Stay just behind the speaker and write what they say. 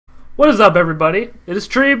What is up, everybody? It is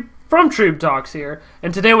Treeb from Treeb Talks here,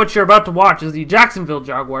 and today what you're about to watch is the Jacksonville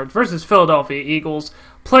Jaguars versus Philadelphia Eagles,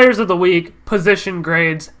 Players of the Week, Position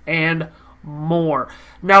Grades, and more.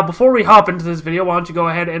 Now, before we hop into this video, why don't you go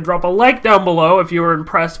ahead and drop a like down below if you were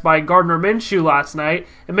impressed by Gardner Minshew last night,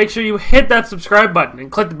 and make sure you hit that subscribe button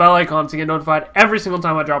and click the bell icon to get notified every single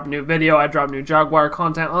time I drop a new video. I drop new Jaguar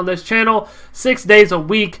content on this channel 6 days a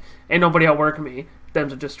week. Ain't nobody outworking me.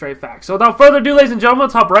 Them's are just straight facts. So without further ado, ladies and gentlemen,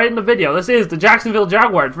 let's hop right in the video. This is the Jacksonville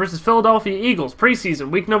Jaguars versus Philadelphia Eagles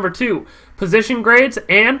preseason, week number 2, position grades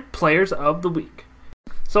and players of the week.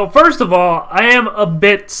 So first of all, I am a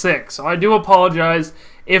bit sick, so I do apologize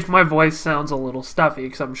if my voice sounds a little stuffy,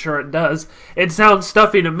 because I'm sure it does. It sounds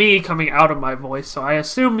stuffy to me coming out of my voice, so I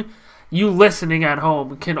assume you listening at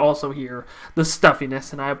home can also hear the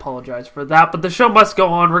stuffiness, and I apologize for that. But the show must go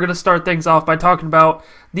on. We're going to start things off by talking about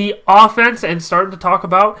the offense and starting to talk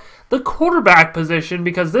about the quarterback position,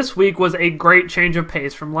 because this week was a great change of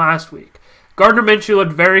pace from last week. Gardner Minshew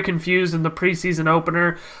looked very confused in the preseason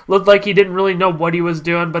opener, looked like he didn't really know what he was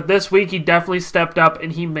doing, but this week he definitely stepped up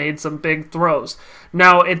and he made some big throws.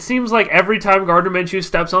 Now, it seems like every time Gardner Minshew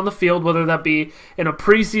steps on the field, whether that be in a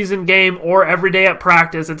preseason game or every day at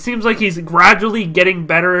practice, it seems like he's gradually getting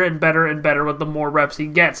better and better and better with the more reps he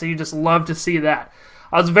gets, and you just love to see that.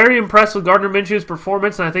 I was very impressed with Gardner Minshew's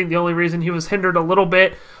performance, and I think the only reason he was hindered a little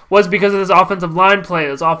bit was because of his offensive line play.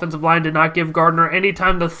 His offensive line did not give Gardner any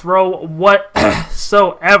time to throw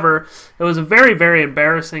whatsoever. It was very, very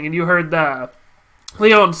embarrassing, and you heard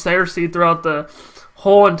Leon Searcy throughout the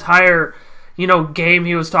whole entire game.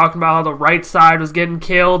 He was talking about how the right side was getting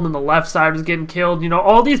killed and the left side was getting killed.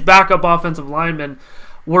 All these backup offensive linemen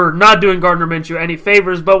were not doing Gardner Minshew any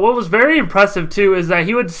favors, but what was very impressive too is that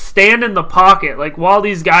he would stand in the pocket like while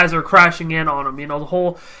these guys are crashing in on him. The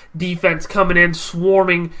whole defense coming in,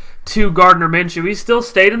 swarming to Gardner Minshew. He still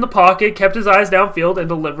stayed in the pocket, kept his eyes downfield, and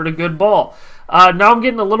delivered a good ball. Now I'm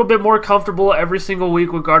getting a little bit more comfortable every single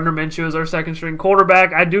week with Gardner Minshew as our second-string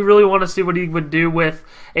quarterback. I do really want to see what he would do with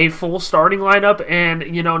a full starting lineup, and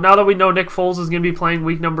now that we know Nick Foles is going to be playing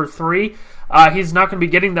week number 3, he's not going to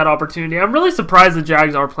be getting that opportunity. I'm really surprised the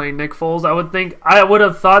Jags are playing Nick Foles. I would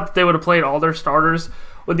have thought that they would have played all their starters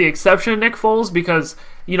with the exception of Nick Foles, because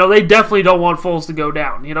they definitely don't want Foles to go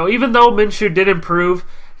down. Even though Minshew did improve,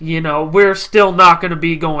 we're still not going to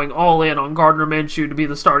be going all in on Gardner Minshew to be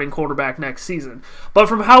the starting quarterback next season. But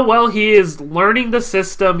from how well he is learning the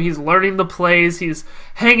system, he's learning the plays, he's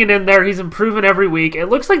hanging in there, he's improving every week. It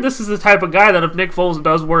looks like this is the type of guy that if Nick Foles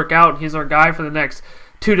does work out and he's our guy for the next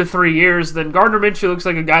 2 to 3 years, then Gardner Minshew looks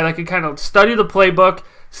like a guy that could kind of study the playbook,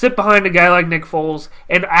 sit behind a guy like Nick Foles,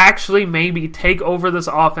 and actually maybe take over this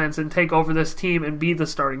offense and take over this team and be the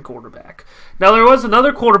starting quarterback. Now, there was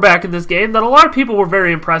another quarterback in this game that a lot of people were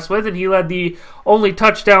very impressed with, and he led the only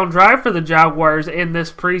touchdown drive for the Jaguars in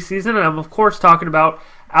this preseason, and I'm, of course, talking about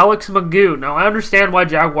Alex McGough. Now, I understand why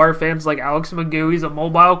Jaguar fans like Alex McGough. He's a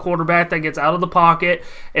mobile quarterback that gets out of the pocket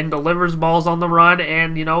and delivers balls on the run,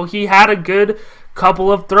 and, he had a good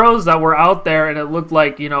couple of throws that were out there, and it looked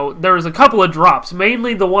like, there was a couple of drops,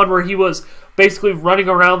 mainly the one where he was basically running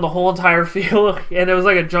around the whole entire field, and it was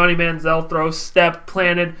like a Johnny Manziel throw, step,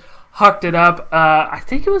 planted, hucked it up. I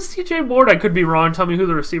think it was CJ Ward. I could be wrong. Tell me who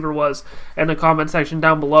the receiver was in the comment section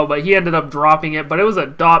down below, but he ended up dropping it, but it was a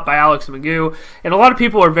dot by Alex McGough, and a lot of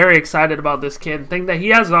people are very excited about this kid and think that he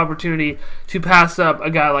has an opportunity to pass up a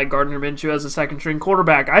guy like Gardner Minshew as a second-string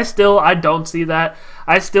quarterback. I don't see that.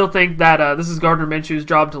 I still think that this is Gardner Minshew's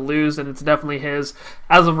job to lose, and it's definitely his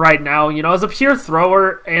as of right now. As a pure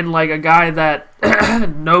thrower and like a guy that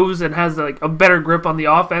knows and has like a better grip on the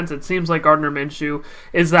offense, it seems like Gardner Minshew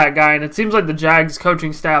is that guy, and it seems like the Jags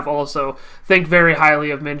coaching staff also think very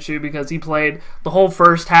highly of Minshew because he played the whole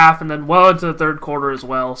first half and then well into the third quarter as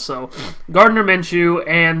well. So Gardner Minshew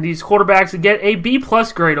and these quarterbacks get a B+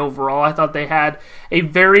 grade overall. I thought they had a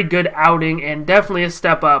very good outing and definitely a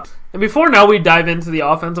step up. And before now we dive into the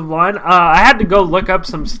offensive line, I had to go look up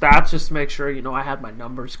some stats just to make sure, I had my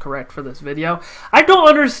numbers correct for this video. I don't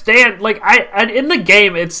understand, and in the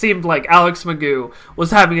game, it seemed like Alex McGough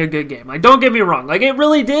was having a good game. Don't get me wrong, it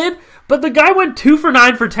really did, but the guy went 2 for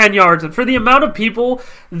 9 for 10 yards, and for the amount of people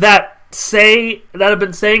that have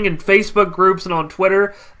been saying in Facebook groups and on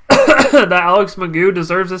Twitter that Alex McGough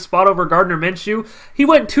deserves this spot over Gardner Minshew, he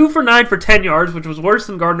went 2 for 9 for 10 yards, which was worse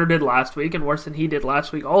than Gardner did last week and worse than he did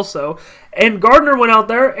last week also. And Gardner went out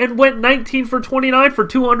there and went 19 for 29 for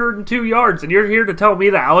 202 yards. And you're here to tell me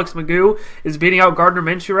that Alex McGough is beating out Gardner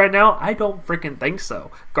Minshew right now? I don't freaking think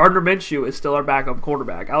so. Gardner Minshew is still our backup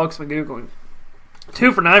quarterback. Alex McGough going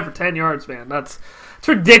 2 for 9 for 10 yards, man. It's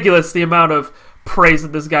ridiculous the amount of praise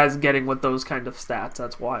that this guy's getting with those kind of stats.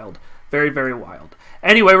 That's wild. Very, very wild.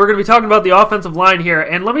 Anyway, we're going to be talking about the offensive line here,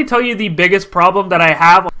 and let me tell you the biggest problem that I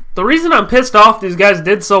have. The reason I'm pissed off these guys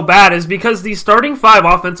did so bad is because the starting 5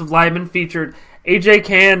 offensive linemen featured A.J.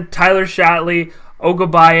 Cann, Tyler Shatley,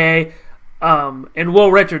 Ogabaye, and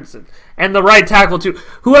Will Richardson. And the right tackle, too.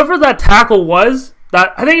 Whoever that tackle was,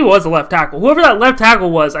 I think he was a left tackle. Whoever that left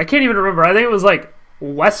tackle was, I can't even remember. I think it was like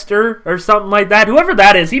Wester or something like that. Whoever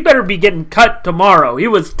that is, he better be getting cut tomorrow. He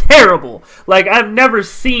was terrible. Like, I've never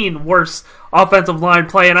seen worse offensive line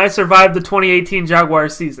play, and I survived the 2018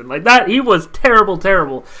 Jaguars season. Like that, he was terrible,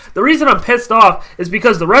 terrible. The reason I'm pissed off is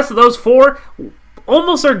because the rest of those 4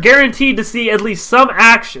 almost are guaranteed to see at least some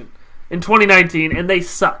action in 2019, and they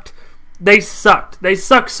sucked. They sucked. They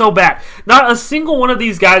sucked so bad. Not a single one of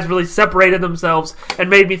these guys really separated themselves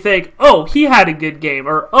and made me think, oh, he had a good game,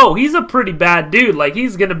 or oh, he's a pretty bad dude. Like,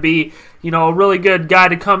 he's going to be, a really good guy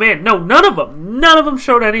to come in. No, none of them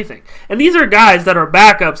showed anything. And these are guys that are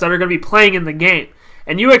backups that are going to be playing in the game.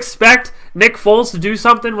 And you expect Nick Foles to do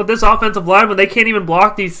something with this offensive line when they can't even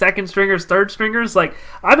block these second stringers, third stringers? Like,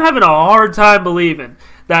 I'm having a hard time believing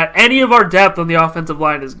that any of our depth on the offensive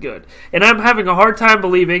line is good. And I'm having a hard time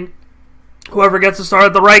believing whoever gets to start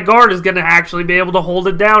at the right guard is going to actually be able to hold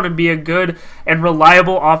it down and be a good and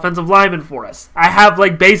reliable offensive lineman for us. I have,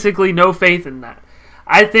 basically no faith in that.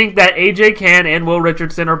 I think that A.J. Cann and Will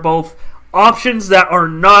Richardson are both options that are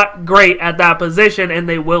not great at that position, and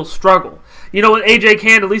they will struggle. With A.J.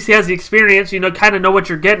 Cann, at least he has the experience, kind of know what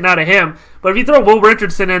you're getting out of him. But if you throw Will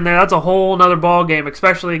Richardson in there, that's a whole nother ball game,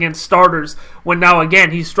 especially against starters, when now,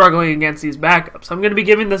 again, he's struggling against these backups. I'm going to be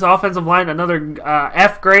giving this offensive line another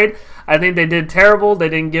F grade. I think they did terrible. They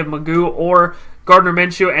didn't give Magoo or Gardner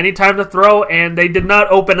Minshew any time to throw, and they did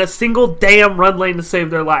not open a single damn run lane to save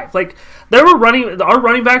their life. Our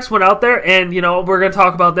running backs went out there, and, we're going to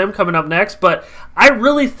talk about them coming up next, but I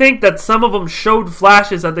really think that some of them showed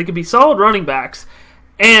flashes that they could be solid running backs,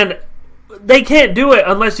 and they can't do it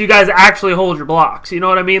unless you guys actually hold your blocks. You know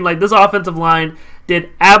what I mean? This offensive line did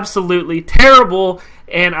absolutely terrible,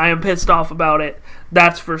 and I am pissed off about it.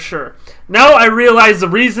 That's for sure. Now I realize the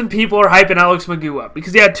reason people are hyping Alex Magoo up,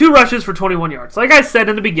 because he had 2 rushes for 21 yards. Like I said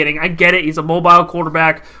in the beginning, I get it. He's a mobile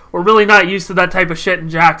quarterback. We're really not used to that type of shit in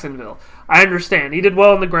Jacksonville. I understand. He did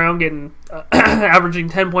well on the ground, getting averaging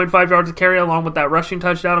 10.5 yards a carry, along with that rushing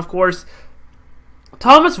touchdown, of course.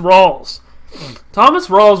 Thomas Rawls. Thomas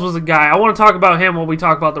Rawls was a guy. I want to talk about him when we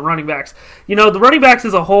talk about the running backs. The running backs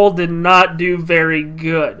as a whole did not do very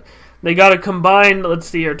good. They got a combined,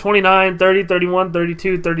 29, 30, 31,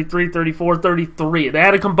 32, 33, 34, 33. They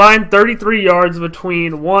had a combined 33 yards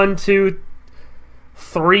between 1, 2,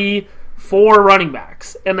 3, 4 running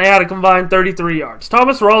backs, and they had a combined 33 yards.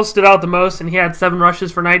 Thomas Rawls stood out the most, and he had 7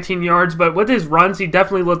 rushes for 19 yards, but with his runs, he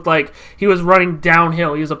definitely looked like he was running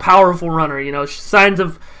downhill. He was a powerful runner, signs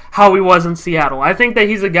of how he was in Seattle. I think that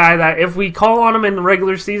he's a guy that if we call on him in the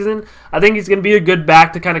regular season, I think he's going to be a good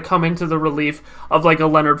back to kind of come into the relief of a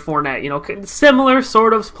Leonard Fournette. Similar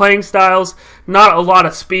sort of playing styles, not a lot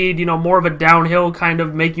of speed, more of a downhill kind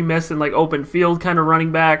of make you miss in open field kind of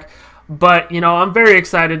running back. But, I'm very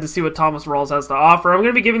excited to see what Thomas Rawls has to offer. I'm going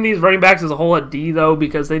to be giving these running backs as a whole a D, though,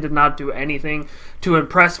 because they did not do anything to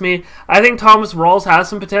impress me. I think Thomas Rawls has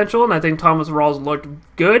some potential, and I think Thomas Rawls looked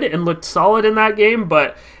good and looked solid in that game,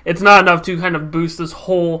 but it's not enough to kind of boost this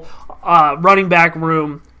whole running back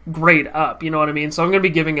room grade up, you know what I mean? So I'm going to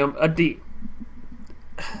be giving him a D.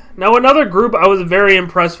 Now, another group I was very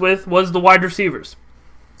impressed with was the wide receivers.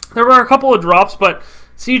 There were a couple of drops, but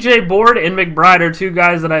C.J. Board and McBride are 2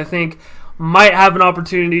 guys that I think might have an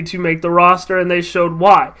opportunity to make the roster, and they showed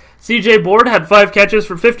why. C.J. Board had 5 catches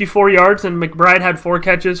for 54 yards, and McBride had 4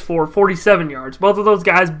 catches for 47 yards. Both of those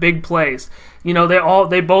guys, big plays.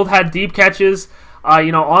 They both had deep catches,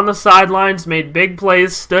 on the sidelines, made big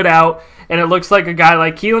plays, stood out, and it looks like a guy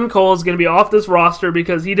like Keelan Cole is going to be off this roster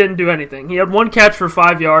because he didn't do anything. He had 1 catch for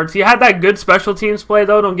 5 yards. He had that good special teams play,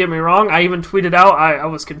 though, don't get me wrong. I even tweeted out, I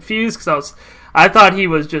was confused because I thought he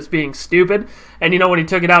was just being stupid, and when he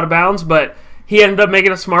took it out of bounds, but he ended up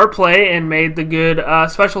making a smart play and made the good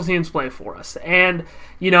special teams play for us. And,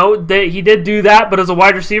 he did do that, but as a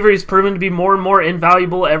wide receiver, he's proven to be more and more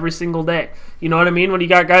invaluable every single day. You know what I mean? When you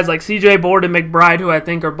got guys like C.J. Board and McBride, who I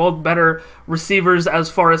think are both better receivers as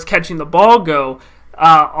far as catching the ball go,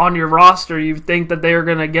 on your roster, you think that they are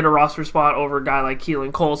going to get a roster spot over a guy like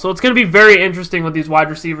Keelan Cole. So it's going to be very interesting with these wide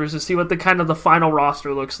receivers to see what the final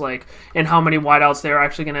roster looks like and how many wideouts they're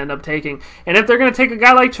actually going to end up taking. And if they're going to take a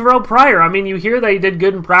guy like Terrell Pryor, I mean, you hear that he did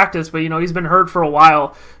good in practice, but, he's been hurt for a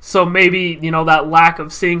while. So maybe, that lack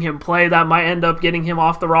of seeing him play, that might end up getting him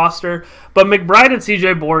off the roster. But McBride and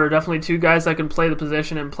CJ Board are definitely two guys that can play the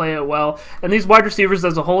position and play it well. And these wide receivers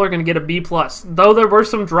as a whole are going to get a B+. Though there were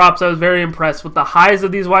some drops, I was very impressed with the highs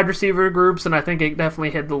of these wide receiver groups, and I think it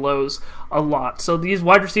definitely hit the lows a lot. So these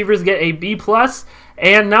wide receivers get a B+.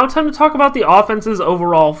 And now time to talk about the offense's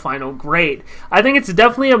overall final grade. I think it's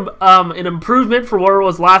definitely an improvement for where it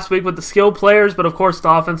was last week with the skill players, but of course the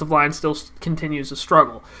offensive line still continues to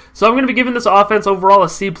struggle. So I'm going to be giving this offense overall a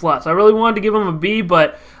C+. I really wanted to give them a B,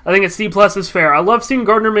 but I think a C+ is fair. I love seeing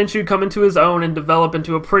Gardner Minshew come into his own and develop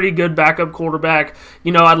into a pretty good backup quarterback.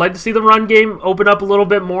 I'd like to see the run game open up a little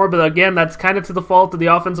bit more, but again, that's kind of to the fault of the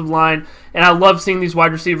offensive line, and I love seeing these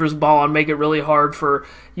wide receivers ball and make it really hard for,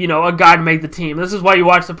 a guy to make the team. This is why you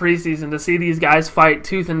watch the preseason, to see these guys fight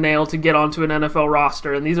tooth and nail to get onto an NFL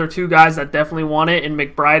roster, and these are two guys that definitely want it in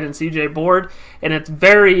McBride and CJ Board, and it's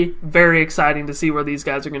very, very exciting to see where these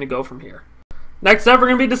guys are going to go from here. Next up, we're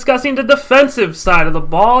going to be discussing the defensive side of the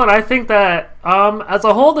ball, and I think that as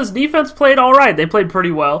a whole, this defense played all right. They played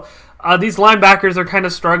pretty well. These linebackers are kind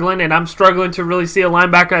of struggling, and I'm struggling to really see a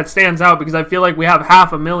linebacker that stands out because I feel like we have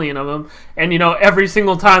 500,000 of them, and every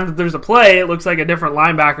single time that there's a play, it looks like a different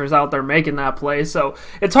linebacker's out there making that play, so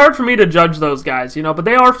it's hard for me to judge those guys, but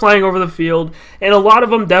they are flying over the field, and a lot of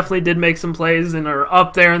them definitely did make some plays and are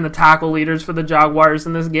up there in the tackle leaders for the Jaguars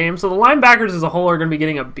in this game, so the linebackers as a whole are going to be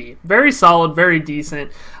getting a B. Very solid, very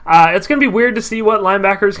decent. It's going to be weird to see what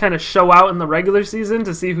linebackers kind of show out in the regular season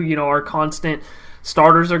to see who, our constant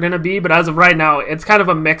starters are going to be, but as of right now, it's kind of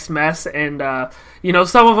a mixed mess, and,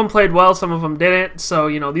 some of them played well, some of them didn't, so,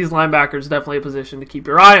 these linebackers definitely a position to keep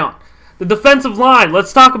your eye on. The defensive line,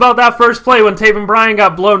 let's talk about that first play when Taven Bryan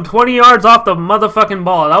got blown 20 yards off the motherfucking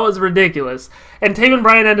ball. That was ridiculous, and Taven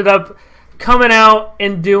Bryan ended up coming out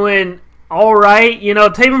and doing all right.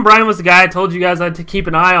 Taven Bryan was the guy I told you guys I had to keep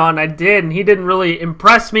an eye on. I did, and he didn't really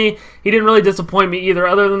impress me. He didn't really disappoint me either,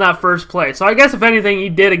 other than that first play. So I guess, if anything, he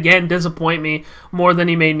did, again, disappoint me more than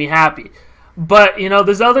he made me happy. But,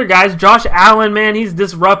 there's other guys. Josh Allen, man, he's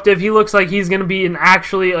disruptive. He looks like he's going to be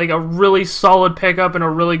actually a really solid pickup and a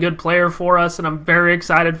really good player for us, and I'm very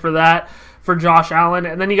excited for that, for Josh Allen.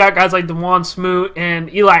 And then you got guys like Dawon Smoot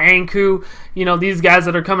and Eli Ankou, these guys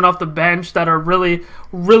that are coming off the bench that are really,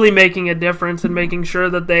 really making a difference and making sure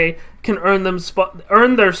that they can earn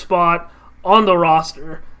their spot on the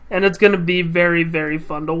roster. And it's going to be very, very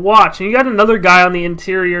fun to watch. And you got another guy on the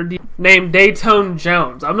interior named Dayton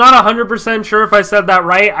Jones. I'm not 100% sure if I said that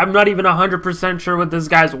right. I'm not even 100% sure what this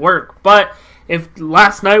guy's work. But if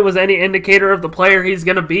last night was any indicator of the player he's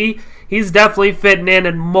going to be, he's definitely fitting in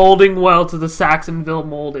and molding well to the Saxonville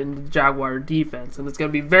mold in the Jaguar defense. And it's going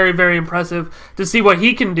to be very, very impressive to see what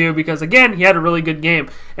he can do because, again, he had a really good game.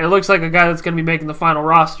 And it looks like a guy that's going to be making the final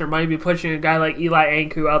roster might be pushing a guy like Eli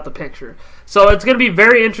Ankou out the picture. So it's going to be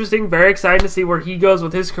very interesting, very exciting to see where he goes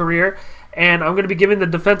with his career. And I'm going to be giving the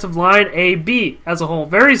defensive line a B as a whole.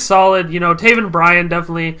 Very solid. Taven Bryan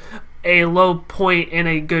definitely a low point in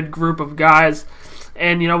a good group of guys.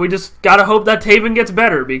 And, we just got to hope that Taven gets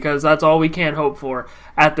better because that's all we can hope for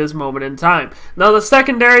at this moment in time. Now, the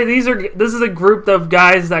secondary, this is a group of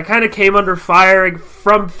guys that kind of came under fire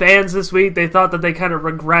from fans this week. They thought that they kind of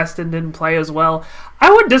regressed and didn't play as well.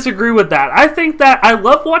 I would disagree with that. I think that I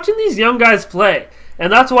love watching these young guys play.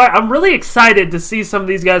 And that's why I'm really excited to see some of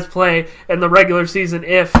these guys play in the regular season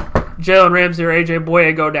if Jalen Ramsey or AJ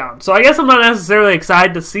Boye go down. So I guess I'm not necessarily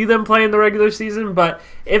excited to see them play in the regular season, but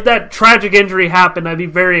if that tragic injury happened, I'd be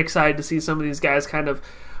very excited to see some of these guys kind of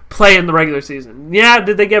play in the regular season. Yeah,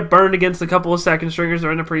 did they get burned against a couple of second stringers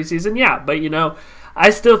during the preseason? Yeah, but I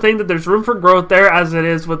still think that there's room for growth there as it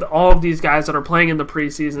is with all of these guys that are playing in the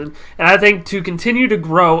preseason. And I think to continue to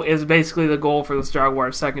grow is basically the goal for this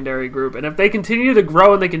Jaguars secondary group. And if they continue to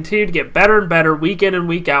grow and they continue to get better and better week in and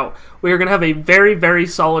week out, we are going to have a very, very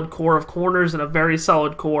solid core of corners and a very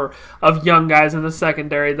solid core of young guys in the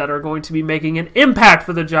secondary that are going to be making an impact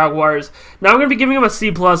for the Jaguars. Now I'm going to be giving them a C+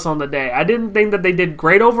 on the day. I didn't think that they did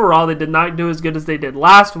great overall. They did not do as good as they did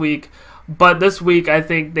last week. But this week I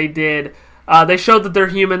think they did. They showed that they're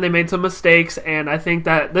human, they made some mistakes, and I think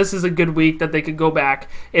that this is a good week that they could go back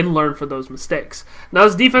and learn from those mistakes. Now,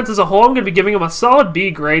 as defense as a whole, I'm going to be giving them a solid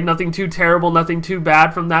B grade, nothing too terrible, nothing too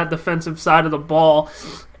bad from that defensive side of the ball.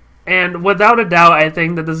 And without a doubt, I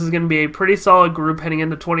think that this is going to be a pretty solid group heading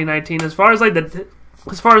into 2019. As far as the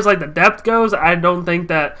as far as like the depth goes, I don't think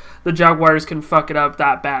that the Jaguars can fuck it up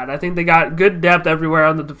that bad. I think they got good depth everywhere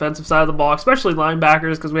on the defensive side of the ball, especially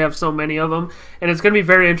linebackers because we have so many of them. And it's going to be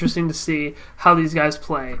very interesting to see how these guys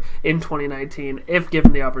play in 2019 if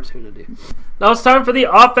given the opportunity. Now it's time for the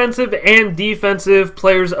offensive and defensive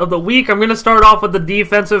players of the week. I'm going to start off with the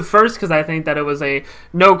defensive first because I think that it was a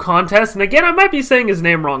no contest. And again, I might be saying his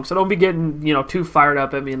name wrong, so don't be getting too fired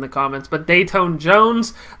up at me in the comments. But Dayton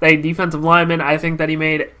Jones, the defensive lineman, I think that he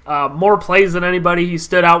made more plays than anybody. He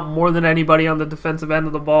stood out more than anybody on the defensive end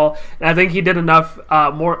of the ball, and I think he did enough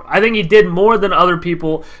more. I think he did more than other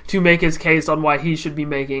people to make his case on why he should be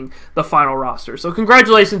making the final roster. So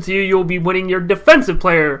congratulations to you. You'll be winning your Defensive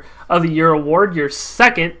Player of the Year award, your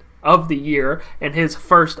second of the year, and his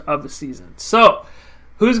first of the season. So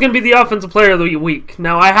who's going to be the Offensive Player of the Week?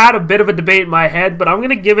 Now, I had a bit of a debate in my head, but I'm going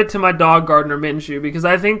to give it to my dog, Gardner Minshew, because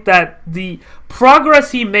I think that the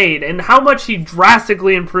progress he made and how much he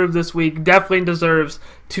drastically improved this week definitely deserves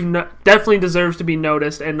to be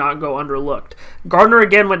noticed and not go underlooked. Gardner,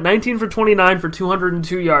 again, went 19 for 29 for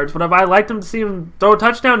 202 yards. Would have I liked him to see him throw a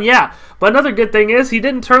touchdown? Yeah. But another good thing is he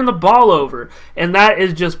didn't turn the ball over, and that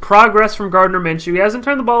is just progress from Gardner Minshew. He hasn't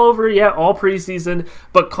turned the ball over yet all preseason,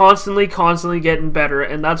 but constantly getting better,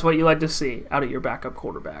 and that's what you like to see out of your backup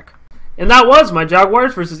quarterback. And that was my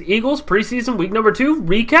Jaguars versus Eagles preseason week number 2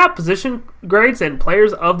 recap, position grades, and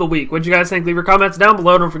players of the week. What do you guys think? Leave your comments down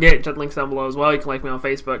below. Don't forget, check the links down below as well. You can like me on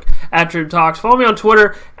Facebook at Treeb Talks. Follow me on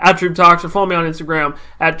Twitter at Treeb Talks, or follow me on Instagram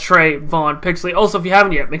at TrayVonPixley. Also, if you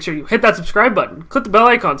haven't yet, make sure you hit that subscribe button. Click the bell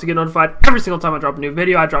icon to get notified every single time I drop a new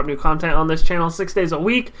video. I drop new content on this channel 6 days a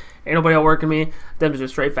week. Ain't nobody outworking me. Them are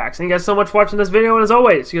just straight facts. Thank you guys so much for watching this video, and as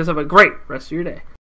always, you guys have a great rest of your day.